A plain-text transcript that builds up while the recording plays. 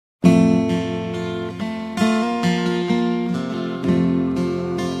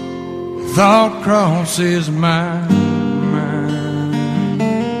thought crosses my mind.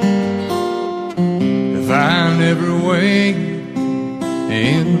 If I never wake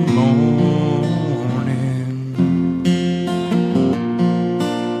in the morning,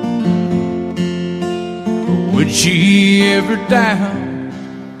 would she ever doubt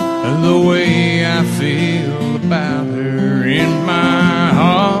the way I feel about her in my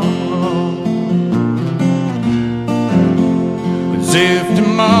heart? As if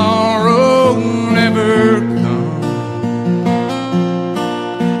tomorrow never comes,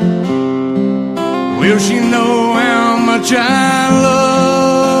 will she know how much I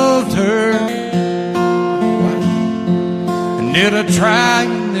loved her? And did I try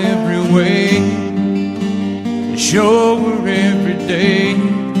in every way to show her every day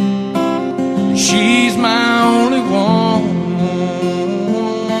she's my only one?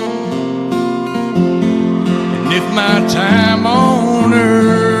 And if my time on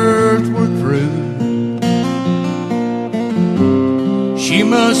earth were through, she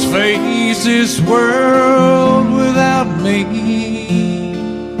must face this world without me.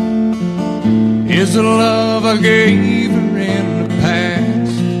 Is the love I gave her in the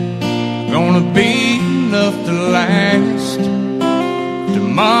past gonna be enough to last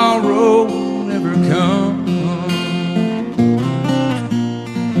tomorrow never come?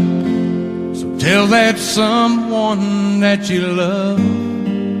 So tell that someone that you love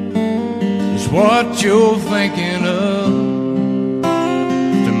is what you're thinking of.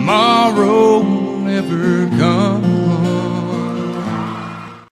 Tomorrow never comes.